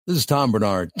This is Tom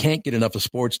Bernard. Can't get enough of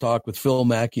sports talk with Phil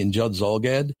Mackey and Judd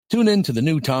Zolgad? Tune in to the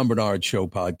new Tom Bernard Show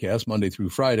podcast Monday through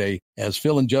Friday as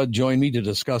Phil and Judd join me to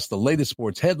discuss the latest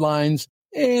sports headlines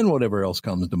and whatever else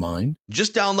comes to mind.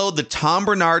 Just download the Tom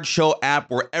Bernard Show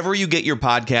app wherever you get your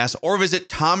podcasts or visit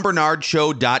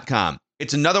tombernardshow.com.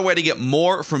 It's another way to get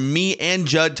more from me and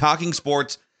Judd talking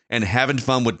sports and having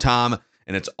fun with Tom,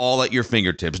 and it's all at your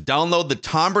fingertips. Download the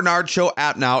Tom Bernard Show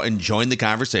app now and join the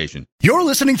conversation. You're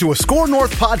listening to a Score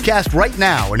North podcast right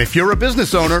now, and if you're a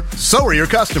business owner, so are your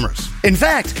customers. In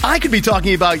fact, I could be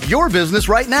talking about your business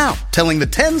right now, telling the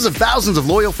tens of thousands of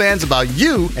loyal fans about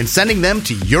you and sending them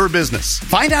to your business.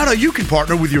 Find out how you can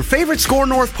partner with your favorite Score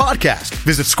North podcast.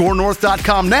 Visit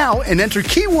scorenorth.com now and enter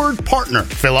keyword partner.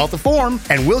 Fill out the form,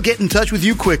 and we'll get in touch with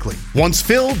you quickly. Once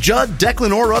Phil, Judd,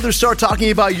 Declan, or others start talking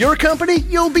about your company,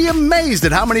 you'll be amazed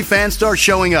at how many fans start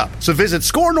showing up. So visit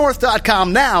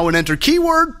scorenorth.com now and enter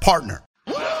keyword partner.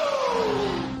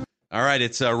 All right,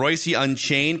 it's Reusse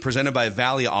Unchained, presented by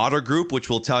Valley Auto Group, which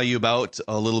we'll tell you about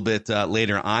a little bit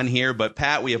later on here. But,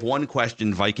 Pat, we have one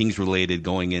question Vikings-related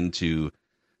going into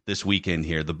this weekend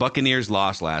here. The Buccaneers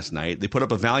lost last night. They put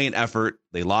up a valiant effort.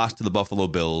 They lost to the Buffalo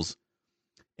Bills.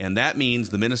 And that means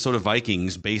the Minnesota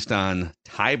Vikings, based on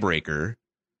tiebreaker,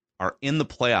 are in the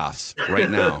playoffs right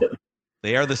now.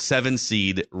 They are the 7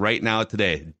 seed right now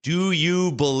today. Do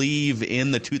you believe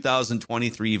in the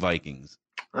 2023 Vikings?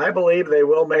 I believe they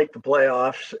will make the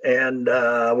playoffs and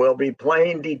will be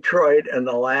playing Detroit in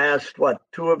the last,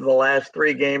 2 of the last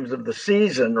 3 games of the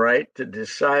season, right, to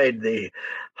decide the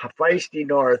feisty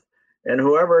North. And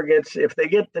whoever gets, if they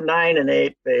get to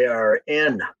 9-8, they are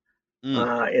in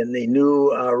the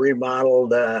new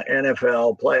remodeled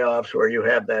NFL playoffs where you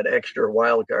have that extra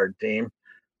wild card team.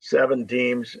 7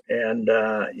 teams, and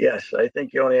yes, I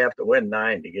think you only have to win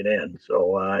 9 to get in.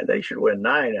 So they should win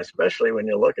 9, especially when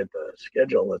you look at the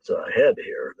schedule that's ahead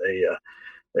here.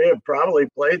 They have probably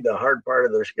played the hard part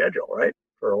of their schedule, right,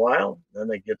 for a while. Then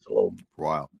it gets a little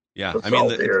wow. Yeah, I mean,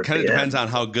 it kind of depends on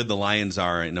how good the Lions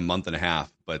are in a month and a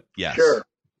half, but yes. Sure,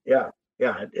 yeah,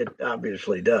 it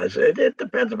obviously does. It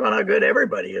depends upon how good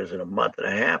everybody is in a month and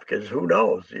a half, because who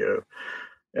knows,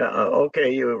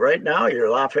 right now your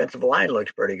offensive line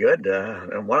looks pretty good,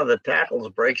 and one of the tackles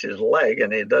breaks his leg,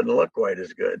 and it doesn't look quite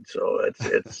as good. So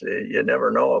it's you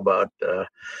never know about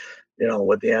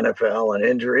with the NFL and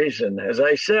injuries. And as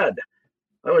I said,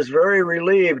 I was very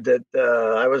relieved that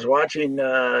I was watching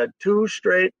 2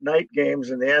 straight night games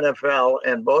in the NFL,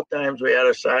 and both times we had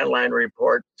a sideline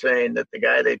report saying that the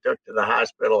guy they took to the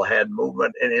hospital had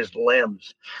movement in his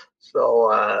limbs.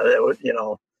 So it was,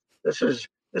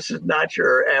 this is not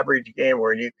your average game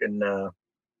where you can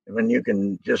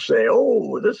just say,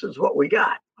 "Oh, this is what we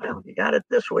got." Well, you got it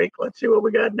this week. Let's see what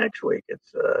we got next week.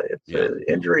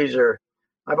 Injuries are.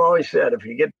 I've always said if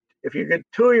you get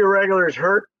 2 of your regulars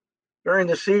hurt during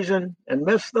the season and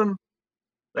miss them,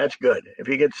 that's good. If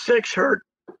you get 6 hurt,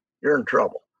 you're in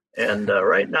trouble. And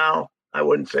right now, I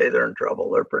wouldn't say they're in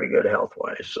trouble. They're pretty good health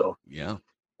wise. So yeah.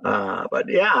 But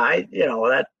yeah,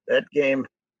 that game.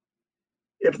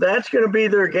 If that's going to be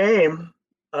their game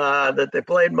that they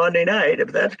played Monday night,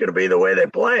 if that's going to be the way they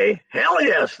play, hell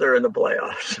yes, they're in the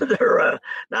playoffs. They're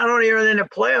not only are they in the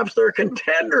playoffs, they're a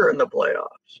contender in the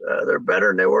playoffs. They're better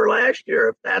than they were last year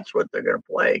if that's what they're going to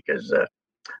play, because the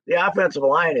offensive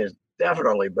line is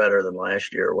definitely better than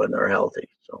last year when they're healthy.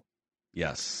 So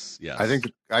yes. I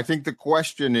think the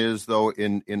question is, though,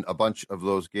 in a bunch of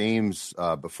those games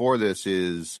before this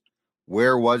is,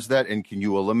 where was that, and can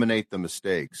you eliminate the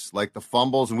mistakes like the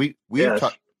fumbles? And we yes.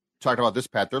 talked about this,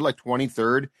 Pat. They're like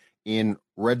 23rd in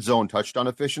red zone touchdown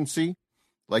efficiency.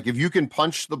 Like, if you can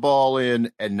punch the ball in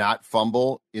and not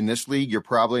fumble in this league, you're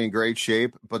probably in great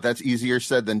shape. But that's easier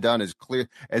said than done, as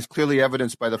clearly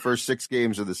evidenced by the first 6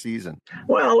 games of the season.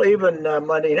 Well, even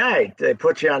Monday night, they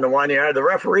put you on the 1 yard. The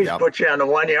referees put you on the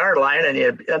 1 yard line, and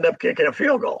you end up kicking a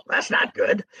field goal. That's not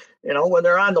good. When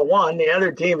they're on the 1, the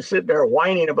other team's sitting there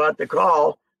whining about the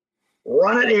call.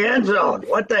 Run in the end zone.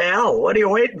 What the hell? What are you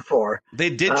waiting for? They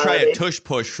did try a tush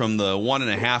push from the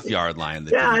 1.5 yard line.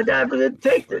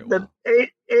 Take the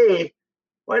 8A.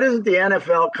 Why doesn't the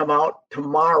NFL come out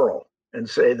tomorrow and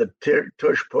say the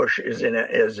tush push is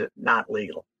not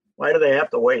legal? Why do they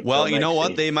have to wait? Well, you know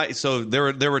what? They might. So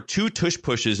there were 2 tush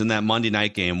pushes in that Monday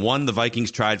night game. One, the Vikings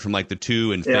tried from like the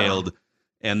 2 and failed.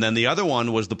 And then the other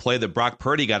one was the play that Brock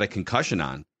Purdy got a concussion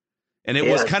on. And it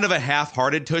was kind of a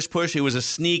half-hearted tush push. It was a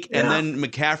sneak, and then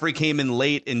McCaffrey came in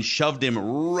late and shoved him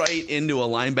right into a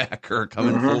linebacker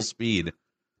coming full speed.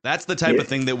 That's the type of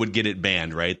thing that would get it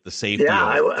banned, right? The safety. Yeah,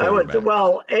 I would.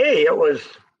 Well, it was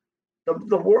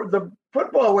the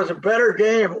football was a better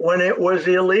game when it was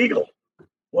illegal.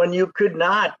 when you could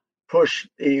not push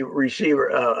the receiver,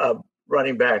 a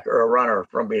running back or a runner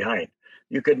from behind.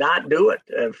 You could not do it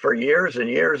for years and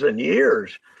years and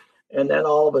years. And then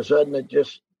all of a sudden it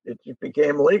just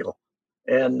became legal.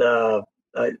 And the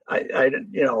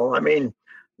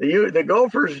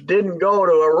Gophers didn't go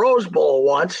to a Rose Bowl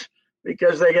once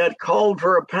because they got called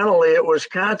for a penalty at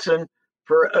Wisconsin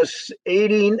for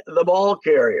aiding the ball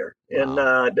carrier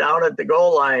down at the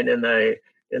goal line in the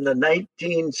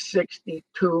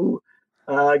 1962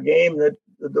 game that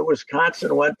the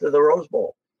Wisconsin went to the Rose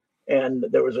Bowl. And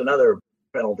there was another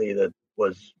penalty that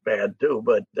was bad too,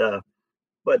 but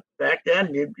back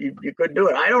then you couldn't do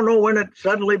it. I don't know when it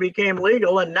suddenly became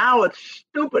legal, and now it's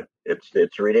stupid.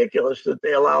 It's ridiculous that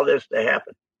they allow this to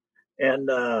happen. And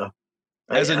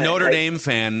as a Notre Dame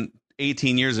fan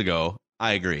 18 years ago,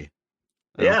 I agree.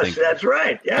 Yes, that's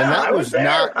right. Yeah, and that was there.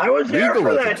 Not I was there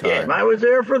for that game. I was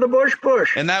there for the Bush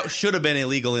push. And that should have been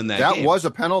illegal in that game. That was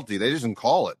a penalty. They didn't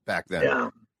call it back then.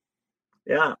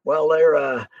 Yeah. Well,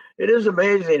 it is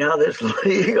amazing how this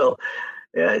legal.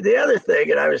 The other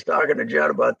thing, and I was talking to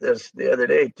Judd about this the other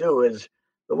day too, is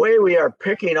the way we are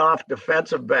picking off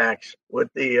defensive backs with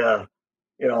you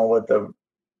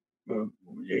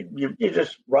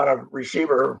just run a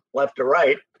receiver left to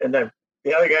right, and then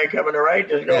the other guy coming to right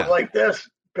just goes like this,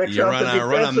 picks up the defensive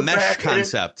run a mesh back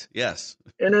concept. Yes.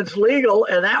 And it's legal,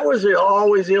 and that was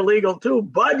always illegal too.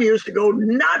 Bud used to go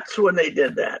nuts when they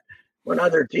did that. When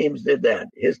other teams did that,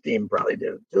 his team probably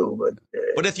did it too.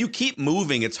 But if you keep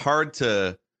moving, it's hard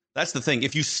to. That's the thing.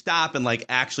 If you stop and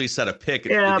actually set a pick,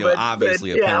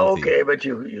 obviously a penalty. Okay, but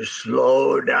you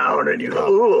slow down and you.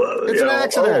 It's an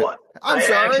accident. I'm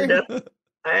sorry.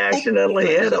 I accidentally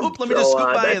hit him. Let me just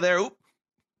scoop by you there. Oop.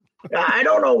 I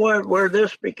don't know where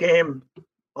this became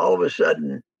all of a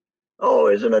sudden. Oh,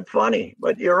 isn't it funny?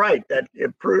 But you're right. That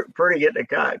pretty getting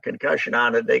a concussion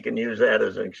on it, they can use that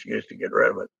as an excuse to get rid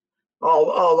of it.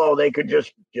 Although they could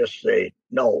just say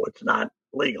no, it's not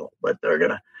legal, but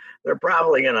they're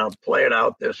probably gonna play it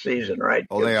out this season, right?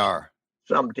 Oh, they are.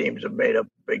 Some teams have made a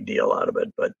big deal out of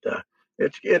it, but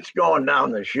it's going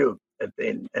down the chute at the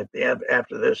end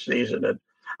after this season. And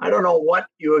I don't know what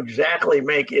you exactly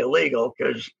make illegal,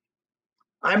 because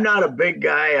I'm not a big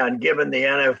guy on giving the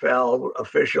NFL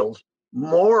officials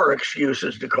more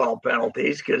excuses to call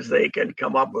penalties, because they can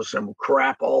come up with some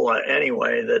crapola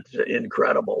anyway that's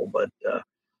incredible. But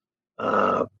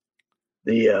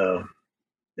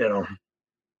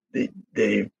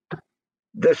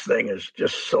this thing is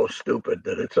just so stupid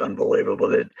that it's unbelievable.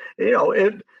 That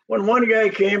when one guy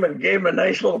came and gave him a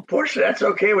nice little push, that's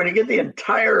okay. When you get the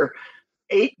entire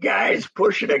 8 guys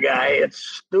pushing a guy, it's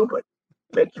stupid.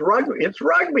 It's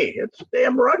rugby. It's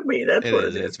damn rugby. That's what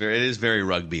it is. It is very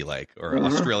rugby-like, or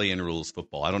Australian rules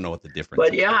football. I don't know what the difference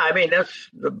is. But I mean, that's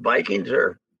the Vikings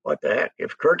are. What the heck?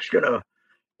 If Kirk's gonna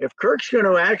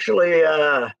actually,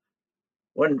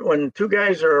 when 2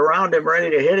 guys are around him ready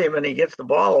to hit him and he gets the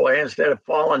ball away instead of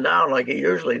falling down like he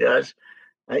usually does,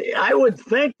 I would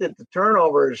think that the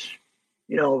turnovers,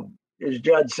 as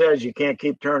Judd says, you can't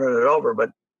keep turning it over,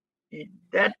 but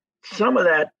that some of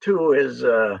that too is.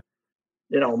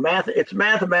 It's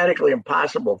mathematically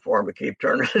impossible for them to keep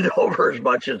turning it over as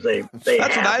much as they have.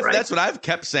 That's what I've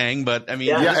kept saying, but I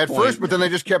mean, at first, but then they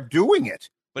just kept doing it.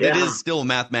 But it is still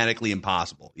mathematically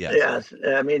impossible. Yes. Yes.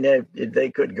 I mean, they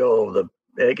could go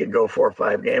 4 or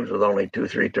 5 games with only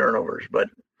 2-3 turnovers, but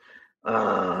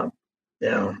I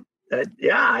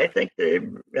think they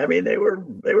were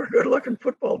a good looking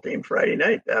football team Friday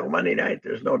night, Monday night.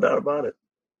 There's no doubt about it.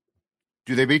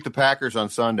 Do they beat the Packers on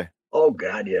Sunday? Oh,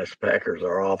 God, yes. Packers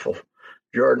are awful.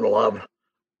 Jordan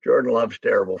Love's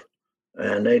terrible.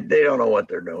 And they don't know what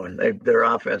they're doing. Their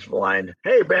offensive line.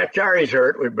 Hey, Bakhtiari's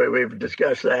hurt. We've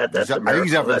discussed that. I think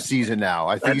he's out for the season now.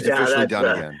 I think he's officially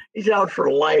done again. He's out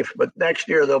for life, but next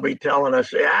year they'll be telling us,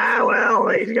 he's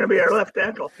going to be our left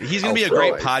tackle. He's going to be a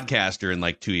great podcaster in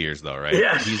 2 years, though, right?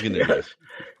 Yes. He's going to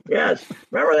Yes.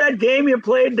 Remember that game you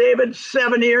played, David,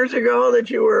 7 years ago that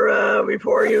you were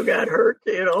before you got hurt,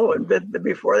 and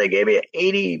before they gave you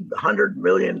 $100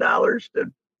 million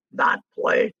to not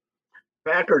play?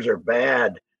 Packers are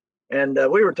bad. And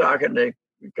we were talking a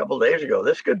couple of days ago.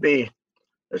 This could be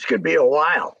a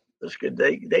while. They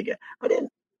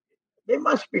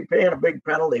must be paying a big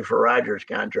penalty for Rodgers'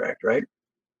 contract, right?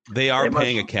 They are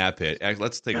paying a cap hit.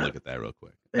 Let's take a look at that real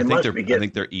quick. I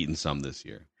think they're eating some this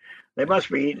year. They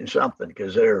must be eating something,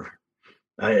 because I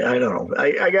don't know.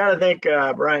 I got to think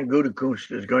Brian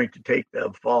Gutekunst is going to take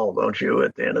the fall, don't you,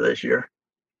 at the end of this year?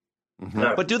 Mm-hmm.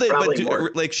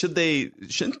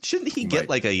 Shouldn't he get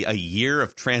a year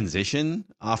of transition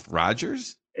off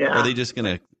Rodgers? Yeah. Or are they just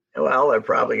going to Well, they're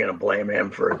probably going to blame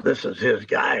him for this is his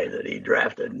guy that he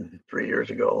drafted 3 years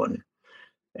ago,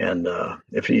 and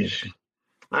if he's,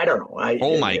 I don't know.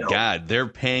 Oh my God, they're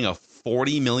paying a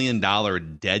 $40 million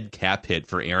dead cap hit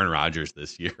for Aaron Rodgers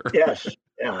this year. Yes,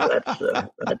 yeah,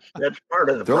 that's part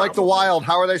of the. They're like the Wild.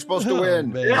 How are they supposed to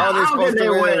win? How are they supposed to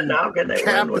win? How can they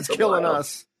Cap win with is the killing Wild?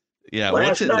 us. Yeah,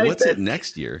 what's it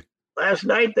next year? Last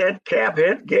night that cap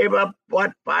hit gave up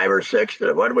what 5 or 6?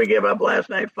 What did we give up last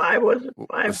night? 5 was it?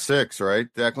 5, 6,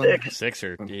 right, Declan? 6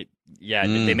 or yeah.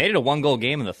 They made it a 1-goal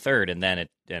game in the third, and then it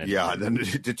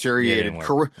deteriorated.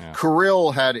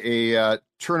 Kirill had a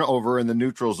turnover in the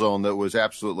neutral zone that was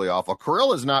absolutely awful.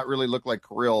 Kirill has not really looked like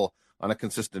Kirill on a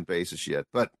consistent basis yet,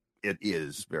 but it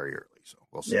is very early, so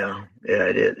we'll see. Yeah,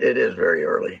 it is. It is very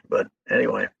early, but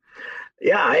anyway.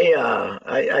 Yeah,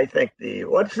 I think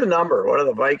what's the number? What are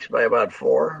the Vikes by about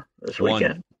 4 this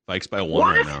weekend? Vikes by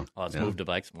 1 right now. Oh, let's move to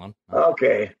Vikes 1.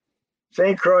 Okay.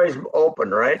 St. Croix's open,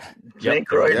 right? St.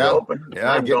 Croix's open.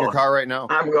 Yeah, I'm getting your car right now.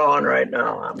 I'm going right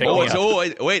now.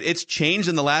 Wait, it's changed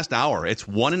in the last hour. It's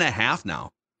 1.5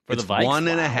 now. For the Vikes?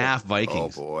 1.5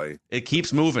 Vikings. Oh, boy. It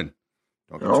keeps moving.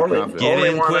 Only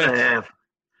 1.5.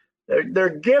 They're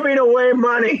giving away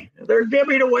money. They're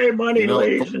giving away money,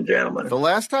 ladies and gentlemen. The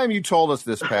last time you told us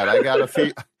this, Pat,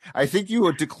 I think you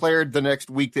had declared the next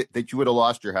week that you would have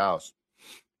lost your house.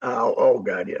 Oh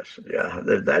God, yes, yeah.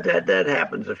 That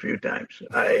happens a few times.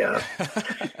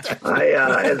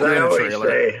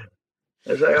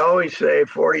 As I always say,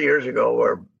 40 years ago,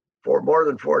 or for more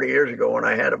than 40 years ago, when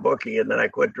I had a bookie and then I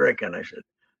quit drinking, I said,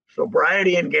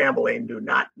 sobriety and gambling do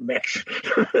not mix.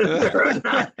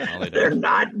 They're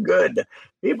not good.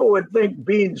 People would think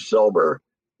being sober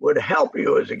would help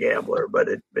you as a gambler, but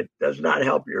it does not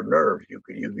help your nerves. You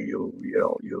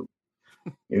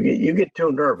get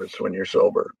too nervous when you're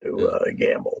sober to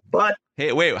gamble. But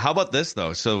hey, wait, how about this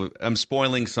though? So I'm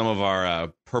spoiling some of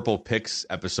our Purple Picks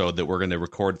episode that we're going to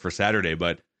record for Saturday,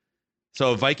 but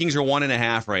so Vikings are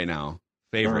 1.5 right now,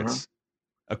 favorites. Uh-huh.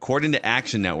 According to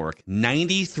Action Network,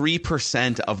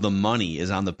 93% of the money is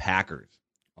on the Packers.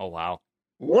 Oh wow!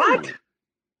 What?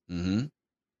 Mm-hmm.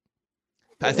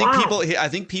 I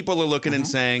think people are looking and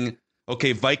saying,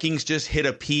 "Okay, Vikings just hit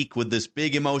a peak with this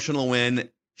big emotional win.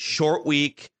 Short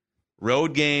week,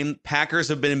 road game. Packers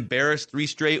have been embarrassed 3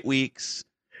 straight weeks.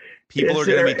 People are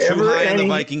going to be too high on the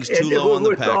Vikings, too low on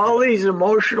the Packers." With all these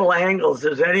emotional angles,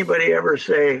 does anybody ever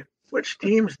say, which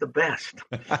team's the best?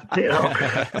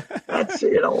 That's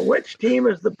which team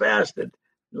is the best? And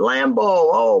Lambeau,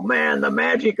 oh man, the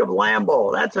magic of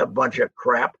Lambeau. That's a bunch of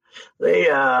crap. They've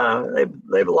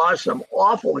lost some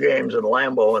awful games in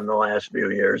Lambeau in the last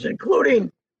few years,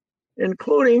 including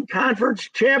conference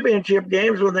championship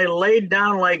games when they laid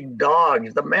down like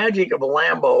dogs. The magic of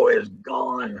Lambeau is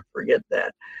gone. Forget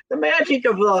that. The magic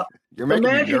of the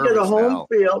home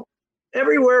field.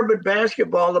 Everywhere but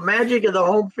basketball, the magic of the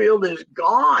home field is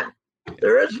gone.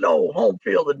 There is no home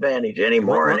field advantage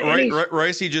anymore.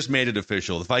 Reusse just made it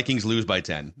official. The Vikings lose by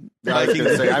 10. I was going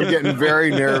to say, I'm getting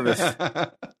very nervous.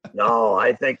 No,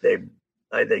 I think they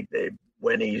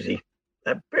win easy.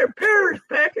 Packers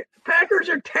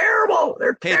are terrible.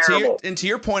 They're terrible. To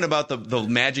your point about the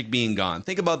magic being gone,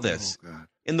 think about this.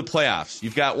 In the playoffs,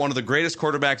 you've got one of the greatest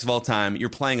quarterbacks of all time. You're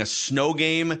playing a snow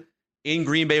game in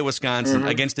Green Bay, Wisconsin,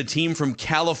 against a team from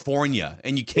California,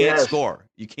 and you can't score.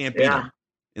 You can't beat them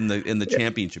in the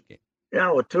championship game. Yeah,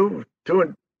 well, two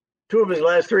of his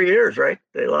last 3 years, right?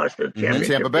 They lost the championship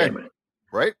Tampa Bay, game,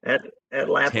 right? At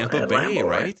Tampa Bay, Lambeau,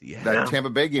 right? That Tampa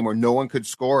Bay game where no one could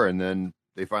score, and then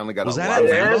they finally got. Was a that lot.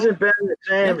 It hasn't been the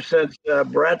same since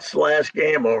Brett's last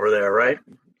game over there, right?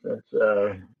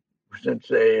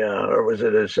 Since or was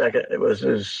it his second? It was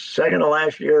his second to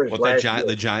last year.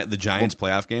 The Giants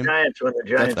playoff game. Giants when the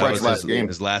Giants. That was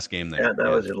his last game there. Yeah, that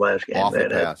was his last game. Awful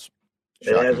pass.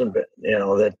 It hasn't been.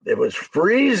 That it was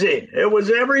freezing. It was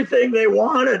everything they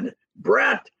wanted.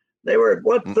 Brett, they were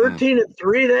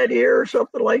 13-3 that year or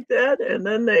something like that, and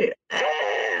then they.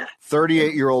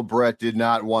 38-year-old Brett did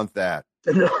not want that.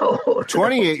 No.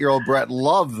 28-year-old Brett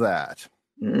loved that.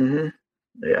 Mm-hmm.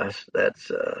 Yes, that's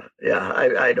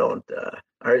I don't.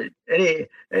 Are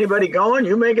anybody going?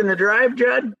 You making the drive,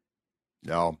 Judd?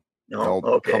 No.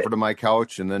 Okay. Comfort of my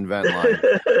couch and then vent line.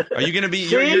 Are you going to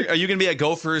be? Are you going to be at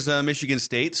Gophers Michigan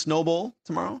State Snow Bowl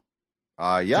tomorrow?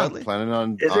 Yeah, planning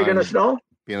on. Is it going to snow?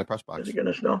 Be in the press box. Is it going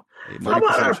to snow? How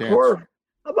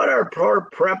about our poor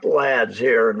prep lads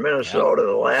here in Minnesota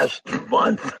the last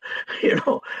month?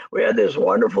 We had this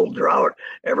wonderful drought.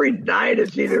 Every night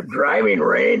it's either driving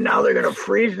rain. Now they're going to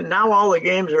freeze. And now all the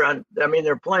games are on. I mean,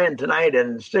 they're playing tonight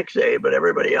in 6A, but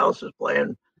everybody else is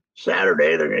playing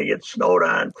Saturday. They're going to get snowed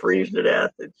on, freeze to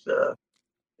death.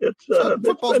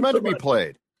 Football's meant to be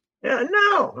played. Yeah,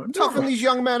 no. Toughen these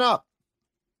young men up.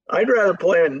 I'd rather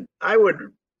play in. I would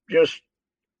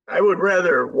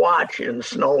rather watch in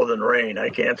snow than rain. I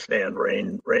can't stand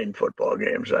rain football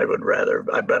games. I would rather.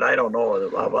 But I don't know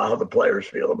how the players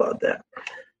feel about that.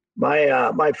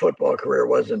 My football career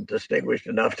wasn't distinguished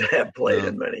enough to have played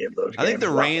in many of those games. I think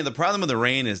the problem with the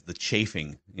rain is the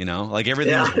chafing, like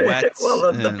everything's wet.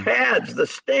 Well, the pads, the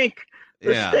stink.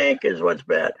 The stink is what's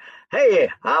bad. Hey,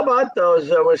 how about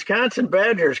those Wisconsin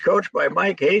Badgers coached by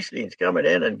Mike Hastings coming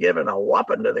in and giving a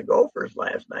whopping to the Gophers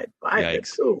last night?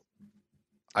 5-2.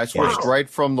 I switched right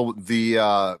from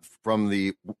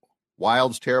the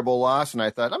Wild's terrible loss, and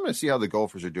I thought, I'm going to see how the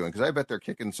Gophers are doing, because I bet they're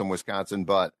kicking some Wisconsin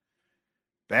butt.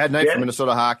 Bad night for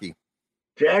Minnesota hockey.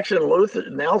 Jackson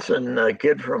Nelson, a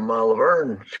kid from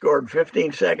Laverne, scored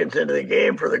 15 seconds into the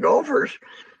game for the Gophers.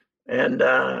 And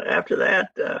after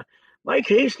that, Mike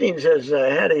Hastings has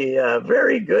had a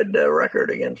very good record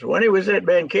against. When he was at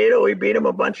Mankato, he beat him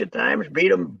a bunch of times,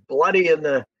 beat him bloody in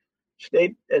the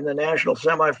national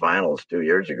semifinals 2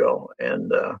 years ago.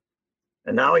 And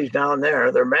now he's down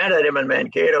there. They're mad at him in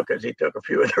Mankato because he took a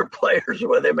few of their players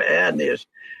with him. And his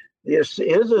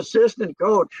assistant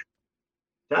coach,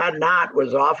 Todd Knott,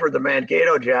 was offered the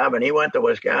Mankato job, and he went to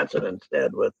Wisconsin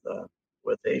instead with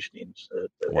Hastings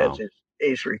as his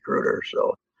ace recruiter.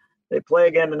 So they play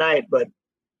again tonight. But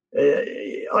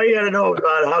all you got to know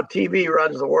about how TV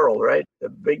runs the world, right?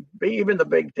 Even the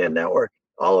Big Ten Network.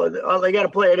 All they got to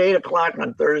play at 8:00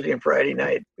 on Thursday and Friday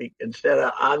night instead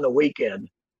of on the weekend,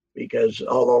 because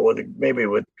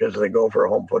because they go for a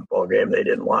home football game, they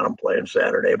didn't want them playing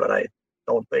Saturday. But I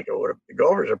don't think it would have. The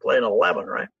Gophers are playing 11,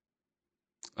 right?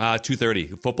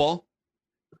 2:30 football.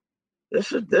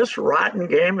 This rotten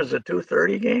game is a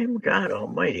 2:30 game. God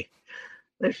Almighty!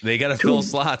 They got to fill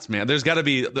slots, man. There's got to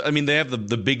be. I mean, they have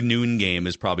the big noon game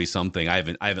is probably something. I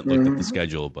haven't looked at the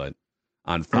schedule, but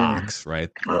on Fox,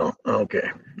 right? Oh, okay.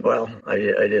 Well, I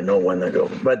didn't know when they go,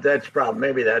 but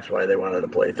maybe that's why they wanted to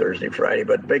play Thursday, Friday.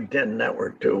 But Big Ten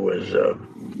Network too was,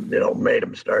 made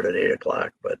them start at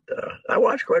 8:00. But I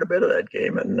watched quite a bit of that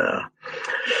game and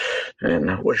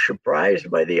was surprised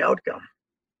by the outcome.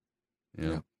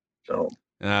 Yeah. So.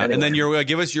 Anyway. And then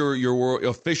give us your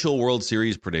official World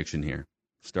Series prediction here,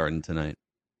 starting tonight.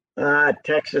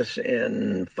 Texas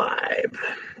in 5.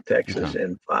 Texas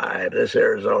in 5. This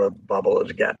Arizona bubble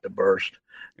has got to burst.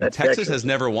 Texas has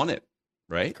never won it,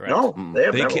 right? Correct. No,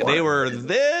 they were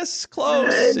this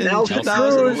close in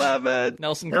 2011.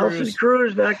 Nelson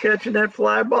Cruz not catching that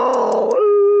fly ball.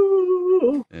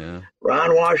 Ooh. Yeah.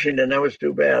 Ron Washington, that was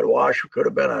too bad. Wash could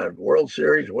have been a World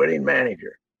Series winning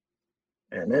manager.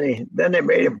 And then they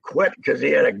made him quit because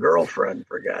he had a girlfriend,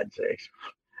 for God's sakes,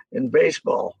 in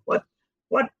baseball. What?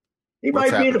 He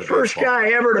might be the first guy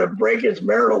ever to break his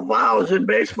marital vows in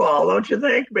baseball, don't you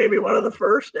think? Maybe one of the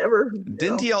first ever.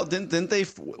 Didn't they?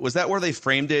 Was that where they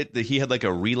framed it that he had like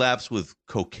a relapse with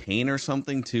cocaine or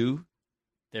something too?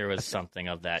 There was something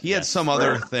of that. He had some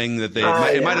other thing that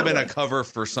it might have been a cover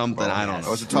for something. I don't know.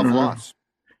 It was a tough loss.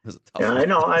 I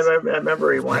know. I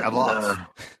remember he went.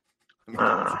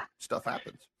 Stuff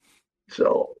happens.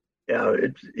 So yeah,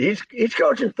 he's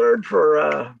coaching third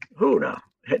for who now?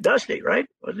 Dusty, right?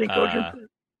 Wasn't he coaching?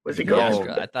 Was he coaching?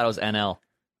 I thought it was NL.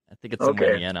 I think it's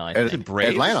somewhere in the NL. I think.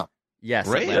 Atlanta. Yes,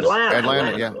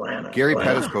 Atlanta. Yeah. Atlanta. Gary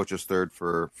Pettis coaches third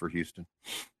for Houston.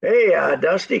 Hey,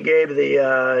 Dusty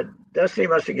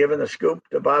must have given the scoop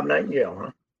to Bob Nightingale,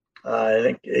 huh? I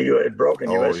think he had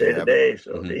broken USA Today,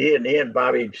 so he and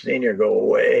Bobby Sr. go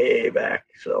way back.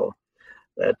 So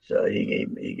that's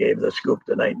he gave the scoop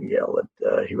to Nightingale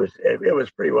that it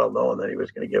was pretty well known that he was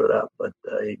going to give it up, but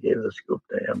he gave the scoop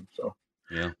to him. So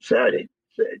sad.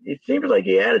 It seems like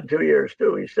he added 2 years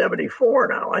too. He's 74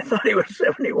 now. I thought he was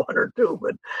 71 or 2,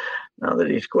 but now that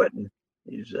he's quitting,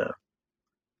 he's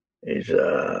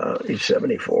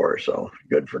 74. So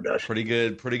good for Dusty.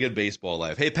 Pretty good baseball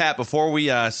life. Hey Pat, before we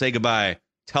say goodbye,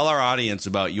 tell our audience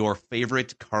about your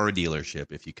favorite car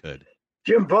dealership, if you could.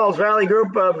 Jim Paul's Valley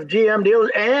Group of GM dealers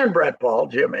and Brett Paul,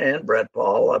 Jim and Brett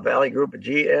Paul, a Valley Group of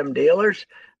GM dealers.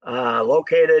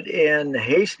 Located in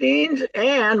Hastings,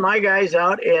 and my guys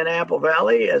out in Apple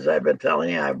Valley. As I've been telling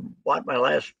you, I bought my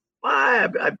last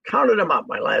 5. I've counted them up,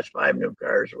 my last 5 new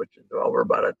cars, which is over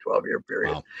about a 12-year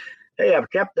period. Wow. Hey,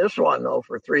 I've kept this one, though,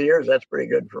 for 3 years. That's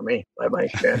pretty good for me by my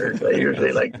standards. I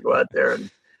usually like to go out there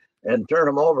and turn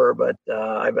them over, but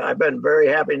I've been very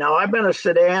happy. Now, I've been a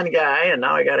sedan guy, and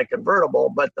now I got a convertible,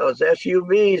 but those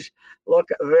SUVs look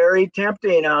very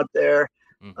tempting out there.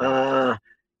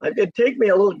 It'd take me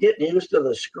a little getting used to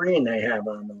the screen they have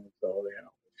on them. So, the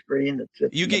screen that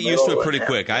sits. You in get the used to middle it pretty and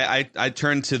quick. I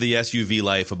turned to the SUV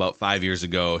life about 5 years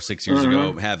ago, 6 years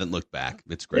ago. Haven't looked back.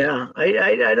 It's great. Yeah,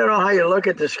 I don't know how you look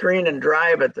at the screen and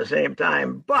drive at the same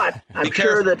time, but I'm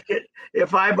sure that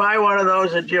if I buy one of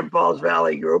those at Jim Paul's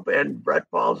Valley Group and Brett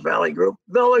Paul's Valley Group,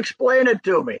 they'll explain it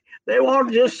to me. They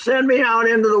won't just send me out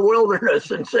into the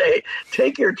wilderness and say,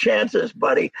 "Take your chances,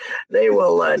 buddy." They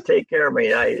will take care of me.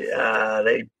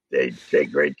 They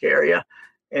take great care of you,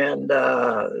 and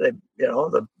they,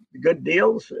 the good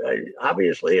deals.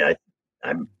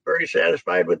 I'm very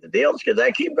satisfied with the deals because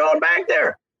I keep going back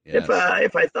there. Yes.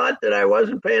 If I thought that I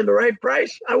wasn't paying the right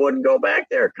price, I wouldn't go back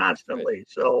there constantly. Right.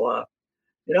 So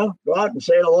go out and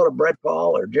say hello to Brett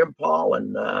Paul or Jim Paul,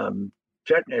 and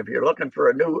check if you're looking for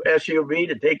a new SUV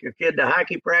to take your kid to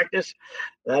hockey practice.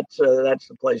 That's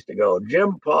the place to go.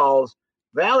 Jim Paul's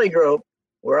Valley Group.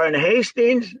 We're in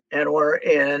Hastings and we're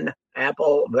in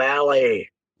Apple Valley.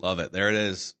 Love it. There it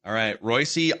is. All right,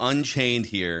 Reusse Unchained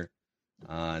here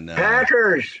on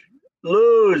Packers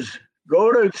lose.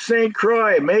 Go to St.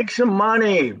 Croix, make some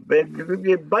money, but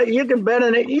you can bet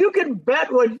on it. You can bet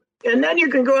and then you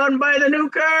can go out and buy the new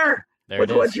car. There it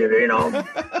is. What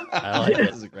I like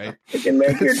it. This is great. You can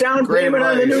make your down payment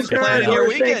on the new car. Plan your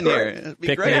weekend here. It'd be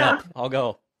Pick great. me up. I'll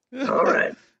go. All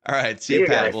right. All right. See you,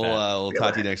 Pat. guys. We'll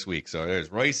talk to you next week. So there's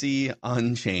Reusse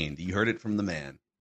Unchained. You heard it from the man.